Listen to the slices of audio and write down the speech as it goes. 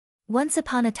Once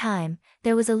upon a time,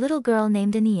 there was a little girl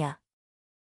named Aaniya.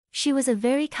 She was a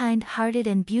very kind-hearted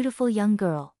and beautiful young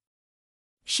girl.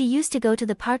 She used to go to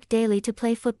the park daily to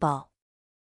play football.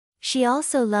 She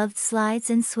also loved slides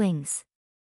and swings.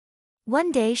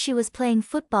 One day she was playing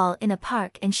football in a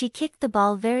park and she kicked the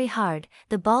ball very hard.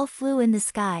 The ball flew in the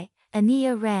sky.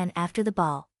 Aaniya ran after the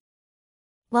ball.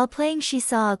 While playing she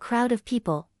saw a crowd of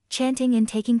people, chanting and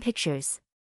taking pictures.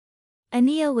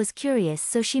 Aaniya was curious,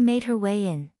 so she made her way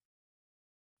in.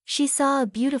 She saw a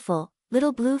beautiful,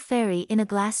 little blue fairy in a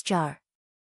glass jar.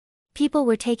 People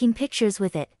were taking pictures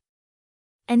with it.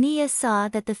 Aaniya saw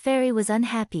that the fairy was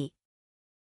unhappy.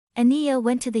 Aaniya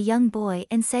went to the young boy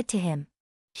and said to him,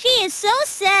 "She is so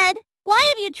sad. Why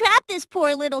have you trapped this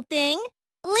poor little thing?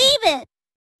 Leave it."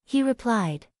 He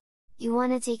replied, "You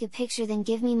want to take a picture, then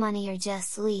give me money or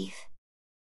just leave."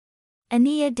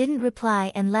 Aaniya didn't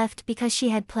reply and left because she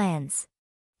had plans.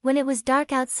 When it was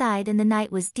dark outside and the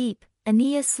night was deep,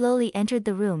 Aaniya slowly entered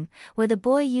the room where the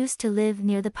boy used to live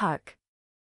near the park.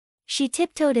 She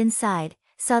tiptoed inside,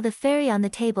 saw the fairy on the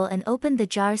table and opened the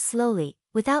jar slowly,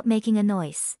 without making a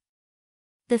noise.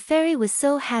 The fairy was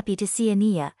so happy to see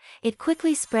Aaniya, it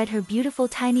quickly spread her beautiful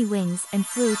tiny wings and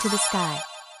flew to the sky.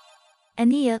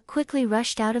 Aaniya quickly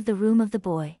rushed out of the room of the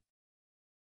boy.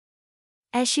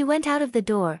 As she went out of the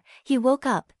door, he woke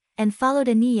up, and followed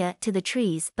Aaniya to the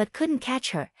trees but couldn't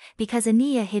catch her, because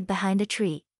Aaniya hid behind a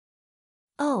tree.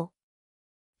 Oh!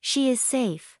 She is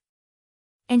safe.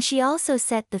 And she also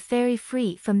set the fairy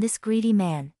free from this greedy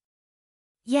man.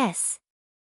 Yes.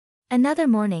 Another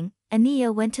morning,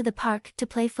 Aaniya went to the park to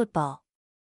play football.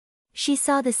 She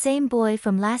saw the same boy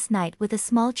from last night with a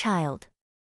small child.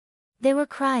 They were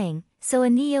crying, so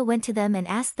Aaniya went to them and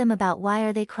asked them about why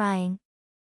are they crying.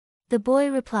 The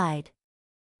boy replied,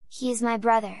 "He is my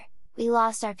brother, we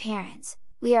lost our parents,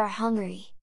 we are hungry.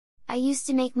 I used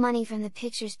to make money from the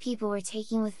pictures people were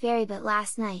taking with fairy, but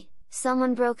last night,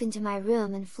 someone broke into my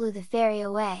room and flew the fairy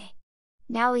away.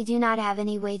 Now we do not have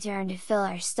any way to earn to fill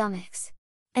our stomachs."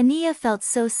 Aaniya felt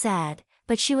so sad,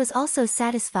 but she was also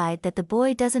satisfied that the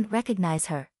boy doesn't recognize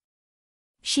her.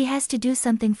 She has to do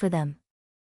something for them.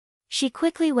 She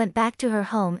quickly went back to her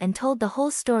home and told the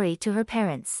whole story to her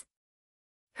parents.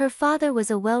 Her father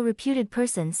was a well-reputed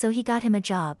person, so he got him a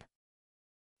job.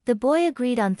 The boy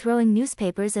agreed on throwing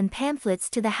newspapers and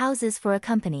pamphlets to the houses for a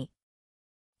company.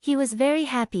 He was very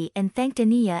happy and thanked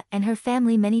Aaniya and her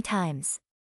family many times.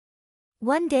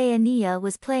 One day Aaniya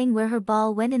was playing where her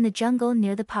ball went in the jungle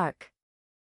near the park.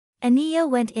 Aaniya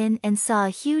went in and saw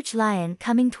a huge lion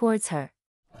coming towards her.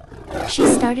 She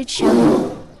started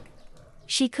shouting.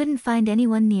 She couldn't find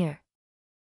anyone near.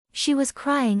 She was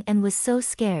crying and was so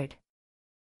scared.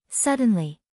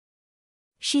 Suddenly,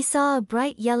 she saw a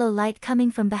bright yellow light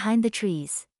coming from behind the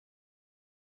trees.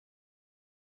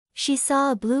 She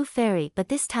saw a blue fairy, but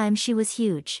this time she was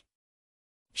huge.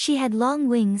 She had long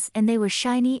wings and they were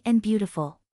shiny and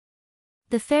beautiful.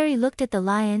 The fairy looked at the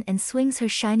lion and swings her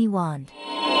shiny wand.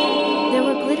 There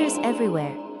were glitters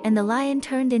everywhere, and the lion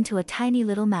turned into a tiny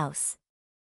little mouse.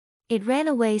 It ran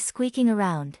away squeaking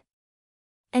around.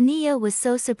 Aaniya was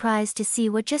so surprised to see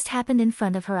what just happened in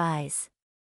front of her eyes.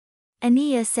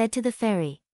 Aaniya said to the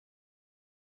fairy,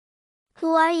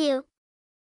 "Who are you?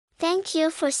 Thank you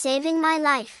for saving my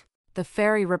life." The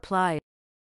fairy replied,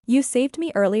 "You saved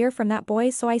me earlier from that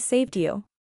boy, so I saved you."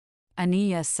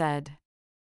 Aaniya said.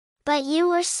 "But you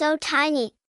were so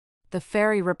tiny." The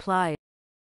fairy replied,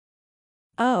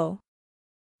 "Oh.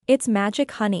 It's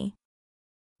magic, honey.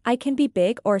 I can be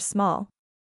big or small.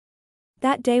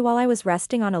 That day while I was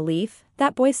resting on a leaf,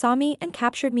 that boy saw me and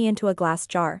captured me into a glass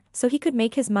jar, so he could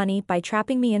make his money by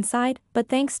trapping me inside, but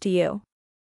thanks to you.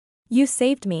 You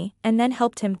saved me, and then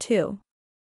helped him too.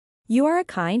 You are a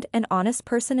kind and honest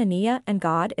person, Aaniya, and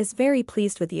God is very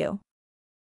pleased with you.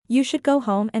 You should go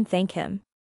home and thank him."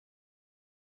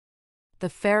 The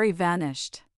fairy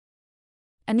vanished.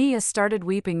 Aaniya started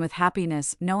weeping with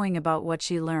happiness knowing about what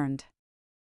she learned.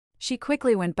 She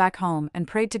quickly went back home and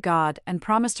prayed to God and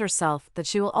promised herself that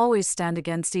she will always stand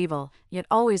against evil, yet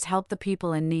always help the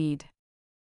people in need.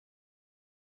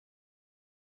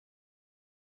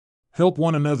 Help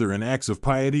one another in acts of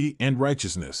piety and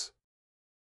righteousness.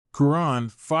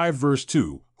 Quran 5 verse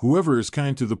 2, whoever is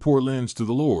kind to the poor lends to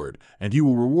the Lord, and he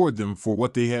will reward them for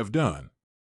what they have done.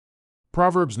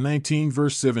 Proverbs 19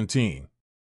 verse 17.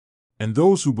 And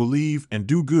those who believe and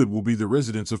do good will be the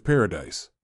residents of paradise.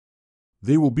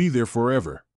 They will be there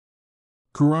forever.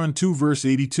 Quran 2 verse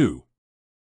 82.